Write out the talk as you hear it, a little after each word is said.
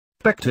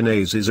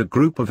Pectinase is a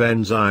group of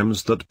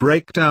enzymes that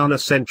break down a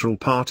central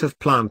part of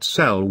plant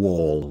cell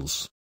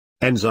walls.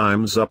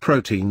 Enzymes are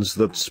proteins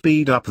that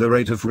speed up the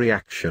rate of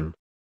reaction.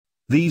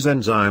 These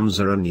enzymes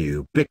are an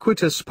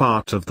ubiquitous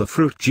part of the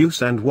fruit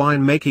juice and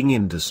wine-making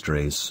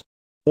industries.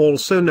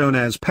 Also known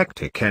as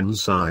pectic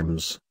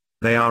enzymes,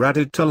 they are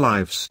added to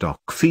livestock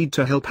feed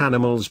to help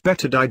animals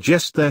better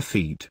digest their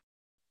feed.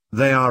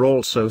 They are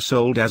also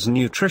sold as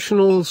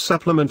nutritional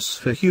supplements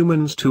for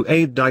humans to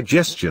aid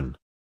digestion.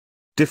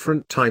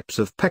 Different types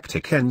of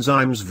pectic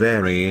enzymes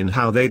vary in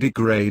how they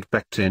degrade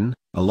pectin,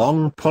 a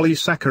long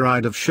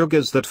polysaccharide of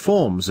sugars that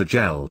forms a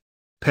gel.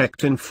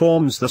 Pectin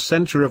forms the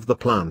center of the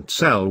plant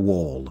cell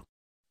wall.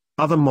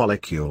 Other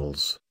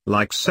molecules,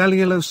 like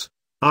cellulose,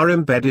 are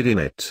embedded in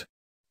it.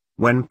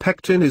 When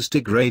pectin is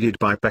degraded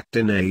by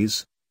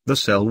pectinase, the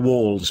cell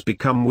walls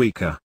become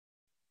weaker.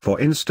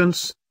 For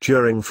instance,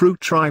 during fruit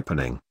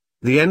ripening,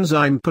 the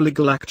enzyme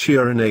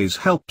polygalacturonase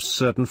helps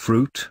certain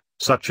fruit,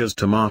 such as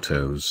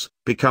tomatoes,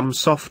 become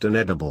soft and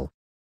edible.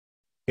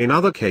 In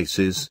other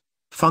cases,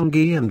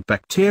 fungi and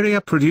bacteria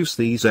produce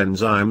these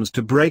enzymes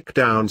to break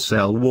down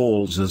cell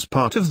walls as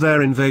part of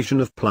their invasion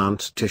of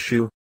plant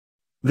tissue.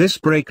 This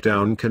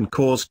breakdown can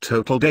cause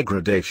total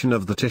degradation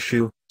of the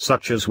tissue,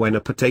 such as when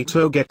a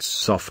potato gets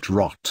soft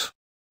rot.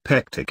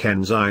 Pectic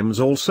enzymes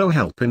also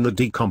help in the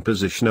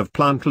decomposition of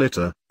plant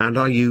litter, and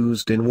are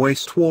used in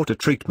wastewater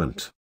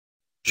treatment.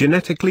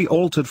 Genetically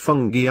altered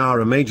fungi are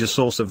a major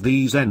source of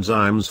these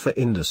enzymes for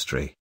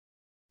industry.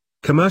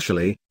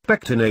 Commercially,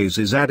 pectinase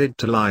is added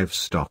to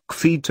livestock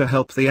feed to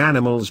help the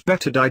animals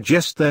better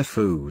digest their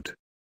food.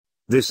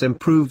 This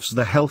improves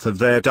the health of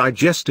their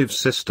digestive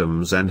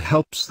systems and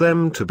helps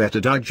them to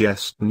better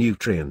digest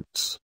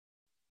nutrients.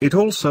 It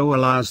also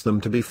allows them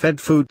to be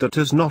fed food that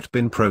has not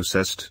been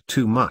processed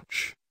too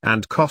much,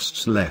 and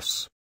costs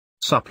less.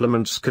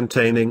 Supplements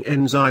containing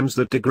enzymes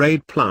that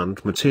degrade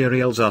plant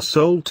materials are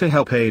sold to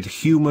help aid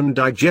human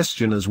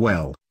digestion as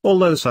well,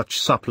 although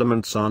such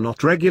supplements are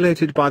not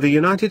regulated by the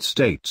United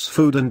States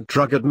Food and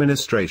Drug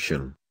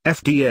Administration,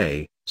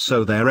 FDA,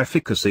 so their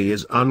efficacy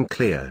is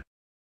unclear.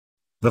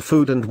 The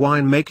food and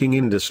wine-making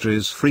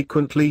industries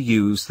frequently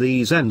use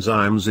these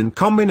enzymes in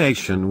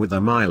combination with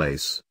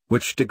amylase,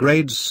 which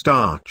degrades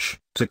starch,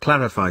 to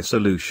clarify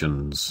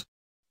solutions.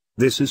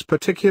 This is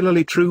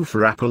particularly true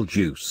for apple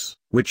juice,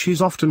 which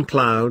is often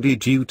cloudy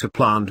due to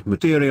plant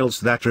materials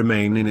that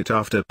remain in it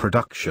after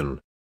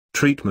production.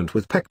 Treatment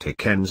with pectic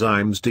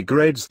enzymes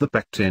degrades the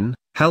pectin,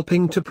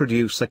 helping to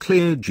produce a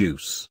clear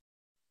juice.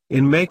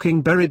 In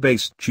making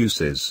berry-based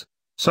juices,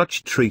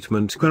 such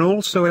treatment can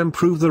also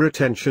improve the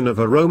retention of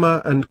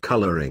aroma and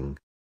coloring.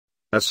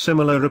 A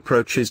similar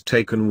approach is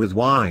taken with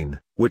wine,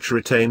 which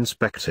retains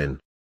pectin.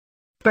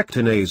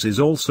 Pectinase is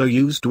also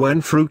used when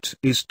fruit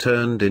is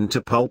turned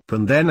into pulp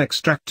and then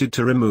extracted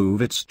to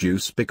remove its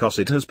juice because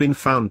it has been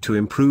found to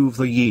improve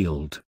the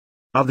yield.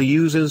 Other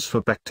uses for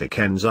pectic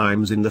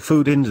enzymes in the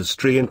food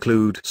industry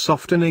include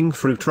softening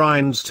fruit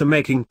rinds to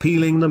making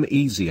peeling them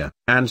easier,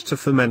 and to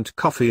ferment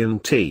coffee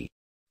and tea.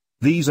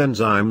 These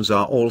enzymes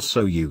are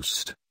also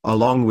used,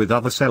 along with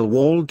other cell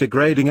wall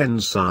degrading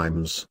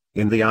enzymes,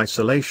 in the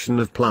isolation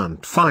of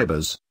plant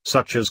fibers,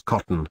 such as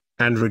cotton,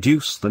 and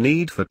reduce the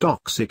need for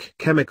toxic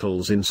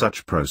chemicals in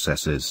such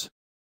processes.